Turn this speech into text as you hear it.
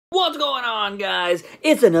What's going on, guys?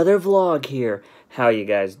 It's another vlog here. How you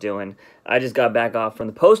guys doing? I just got back off from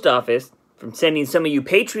the post office from sending some of you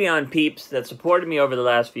Patreon peeps that supported me over the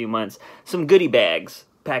last few months some goodie bags,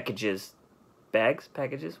 packages,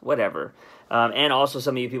 whatever. And also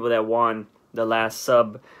some of you people that won the last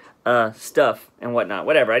sub stuff and whatnot.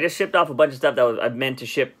 Whatever. I just shipped off a bunch of stuff that I meant to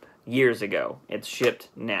ship years ago. It's shipped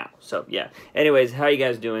now. So, yeah. Anyways, how you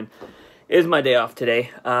guys doing? It is my day off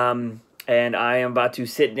today. And I am about to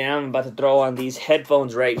sit down. I'm about to throw on these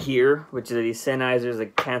headphones right here, which are these Sennheisers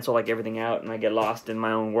that cancel like everything out, and I get lost in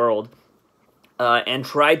my own world. And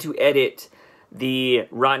try to edit the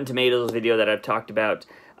Rotten Tomatoes video that I've talked about.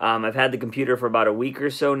 I've had the computer for about a week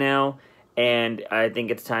or so now, and I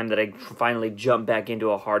think it's time that I finally jump back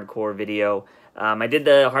into a hardcore video. I did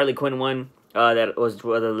the Harley Quinn one, which was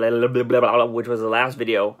the last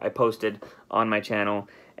video I posted on my channel.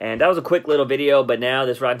 And that was a quick little video, but now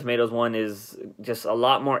this Rotten Tomatoes one is just a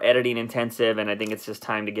lot more editing intensive, and I think it's just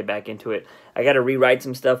time to get back into it. I got to rewrite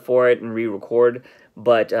some stuff for it and re-record,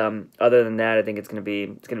 but other than that, I think it's gonna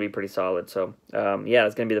be pretty solid. So yeah,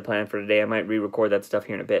 it's gonna be the plan for today. I might re-record that stuff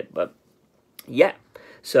here in a bit, but yeah.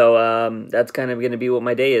 So that's kind of gonna be what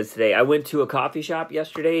my day is today. I went to a coffee shop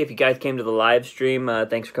yesterday. If you guys came to the live stream,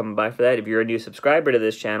 thanks for coming by for that. If you're a new subscriber to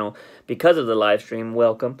this channel because of the live stream,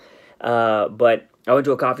 welcome. But I went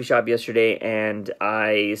to a coffee shop yesterday, and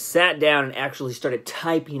I sat down and actually started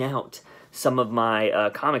typing out some of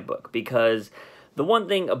my comic book, because the one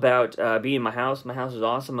thing about being in my house is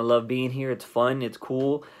awesome. I love being here. It's fun. It's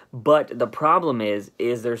cool. But the problem is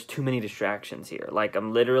there's too many distractions here. Like,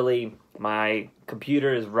 my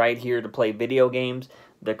computer is right here to play video games.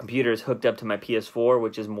 The computer is hooked up to my PS4,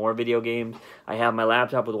 which is more video games. I have my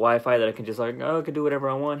laptop with Wi-Fi that I can just I can do whatever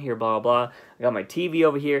I want here, blah, blah, blah. I got my TV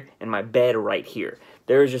over here and my bed right here.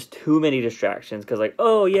 There's just too many distractions because,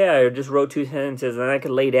 oh, yeah, I just wrote 2 sentences and I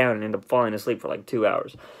could lay down and end up falling asleep for, 2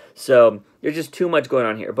 hours. So there's just too much going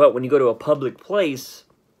on here. But when you go to a public place,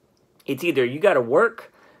 it's either you got to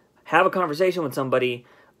work, have a conversation with somebody,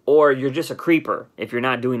 or you're just a creeper if you're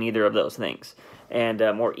not doing either of those things. And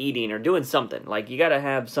or eating or doing something. You got to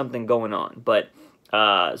have something going on. But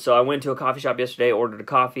so I went to a coffee shop yesterday, ordered a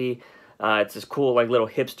coffee. It's this cool little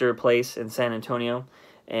hipster place in San Antonio.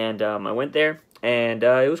 And I went there, and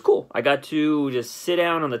it was cool. I got to just sit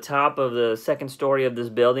down on the top of the second story of this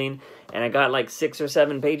building, and I got 6 or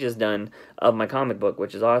 7 pages done of my comic book,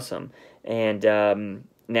 which is awesome. And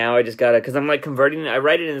now I just got to, because I'm converting it. I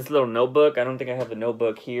write it in this little notebook. I don't think I have the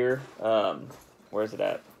notebook here. Where's it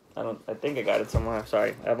at? I think I got it somewhere.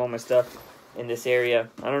 Sorry. I have all my stuff in this area.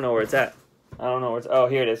 I don't know where it's at. I don't know where it's... Oh,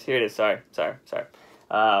 here it is. Here it is. Sorry. So,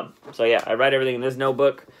 yeah, I write everything in this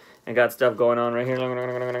notebook and got stuff going on right here. I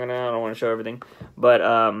don't want to show everything. But,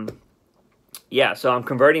 yeah, so I'm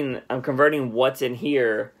converting what's in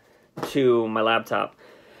here to my laptop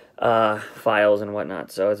files and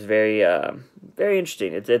whatnot. So it's very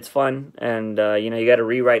interesting. It's fun, and you got to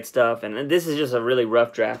rewrite stuff, and this is just a really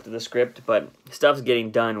rough draft of the script, but stuff's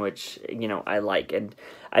getting done, which I like. And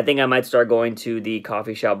I think I might start going to the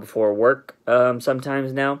coffee shop before work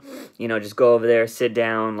sometimes now. Just go over there, sit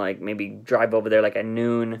down, maybe drive over there at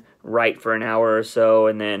noon, write for an hour or so,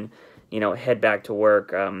 and then head back to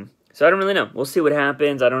work. So I don't really know. We'll see what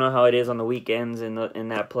happens. I don't know how it is on the weekends in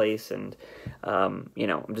that place, and I'm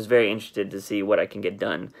just very interested to see what I can get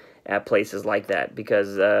done at places like that,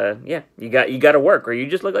 because yeah, you got to work, or you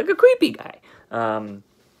just look like a creepy guy.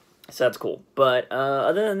 So that's cool. But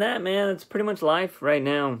other than that, man, it's pretty much life right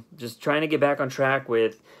now. Just trying to get back on track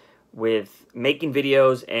with making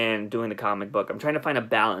videos and doing the comic book. I'm trying to find a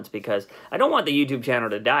balance, because I don't want the YouTube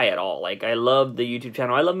channel to die at all. I love the YouTube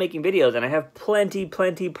channel. I love making videos, and I have plenty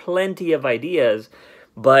of ideas,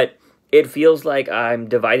 but it feels like I'm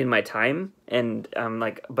dividing my time, and I'm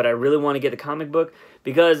but I really want to get the comic book,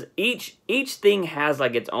 because each thing has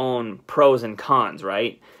its own pros and cons,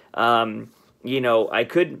 right? I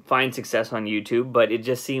could find success on YouTube, but it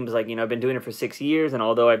just seems I've been doing it for 6 years, and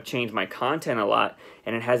although I've changed my content a lot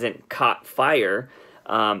and it hasn't caught fire,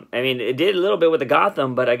 I mean, it did a little bit with the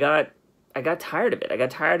Gotham, but I got tired of it. I got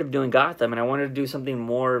tired of doing Gotham, and I wanted to do something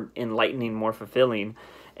more enlightening, more fulfilling,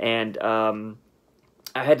 and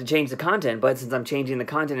I had to change the content. But since I'm changing the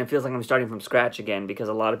content, it feels like I'm starting from scratch again, because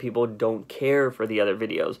a lot of people don't care for the other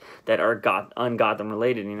videos that are un-Gotham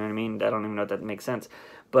related, you know what I mean? I don't even know if that makes sense.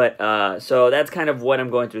 But, so that's kind of what I'm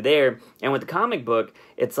going through there. And with the comic book,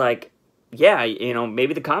 it's yeah,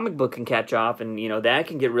 maybe the comic book can catch off, and, that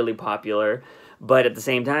can get really popular. But at the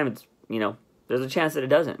same time, it's, there's a chance that it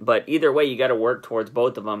doesn't. But either way, you got to work towards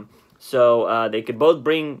both of them. So they could both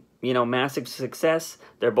bring you know, massive success.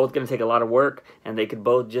 They're both going to take a lot of work, and they could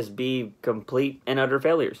both just be complete and utter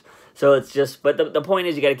failures. So it's just, but the point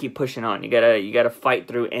is, you got to keep pushing on. You gotta fight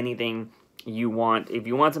through anything you want. If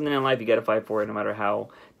you want something in life, you got to fight for it, no matter how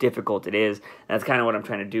difficult it is. That's kind of what I'm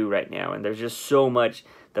trying to do right now. And there's just so much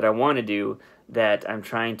that I want to do that I'm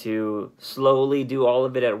trying to slowly do all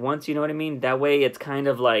of it at once. You know what I mean? That way, it's kind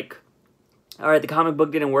of like, all right, the comic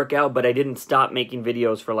book didn't work out, but I didn't stop making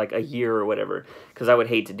videos for like a year or whatever, because I would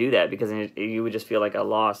hate to do that, because you would just feel like I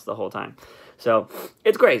lost the whole time. So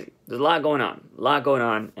it's crazy. There's a lot going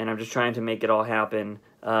on, and I'm just trying to make it all happen.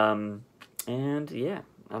 And yeah,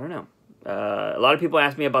 I don't know. A lot of people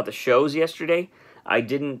asked me about the shows yesterday. I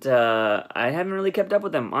haven't really kept up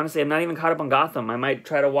with them. Honestly, I'm not even caught up on Gotham. I might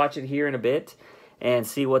try to watch it here in a bit and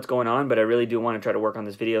see what's going on, but I really do want to try to work on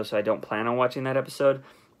this video, so I don't plan on watching that episode.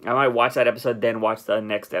 I might watch that episode, then watch the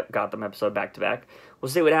next Gotham episode back to back. We'll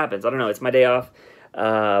see what happens. I don't know. It's my day off,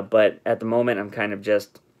 but at the moment, I'm kind of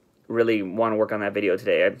just really want to work on that video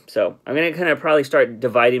today. So I'm going to kind of probably start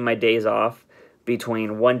dividing my days off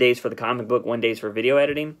between 1 day for the comic book, 1 day for video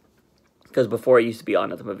editing, because before it used to be all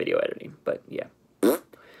nothing but video editing. But yeah,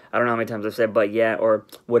 I don't know how many times I've said but yeah or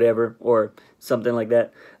whatever or something like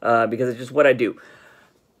that, because it's just what I do.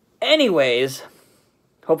 Anyways,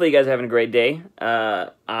 hopefully you guys are having a great day.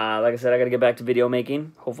 Like I said, I got to get back to video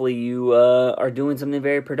making. Hopefully you are doing something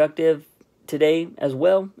very productive today as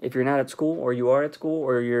well. If you're not at school, or you are at school,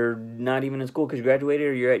 or you're not even in school because you graduated,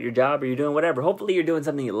 or you're at your job, or you're doing whatever. Hopefully you're doing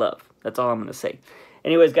something you love. That's all I'm going to say.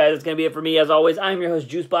 Anyways, guys, that's going to be it for me. As always, I'm your host,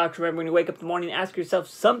 Juicebox. Remember, when you wake up in the morning, ask yourself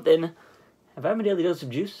something. Have I had my daily dose of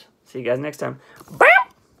juice? See you guys next time. Bam!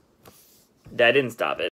 That didn't stop it.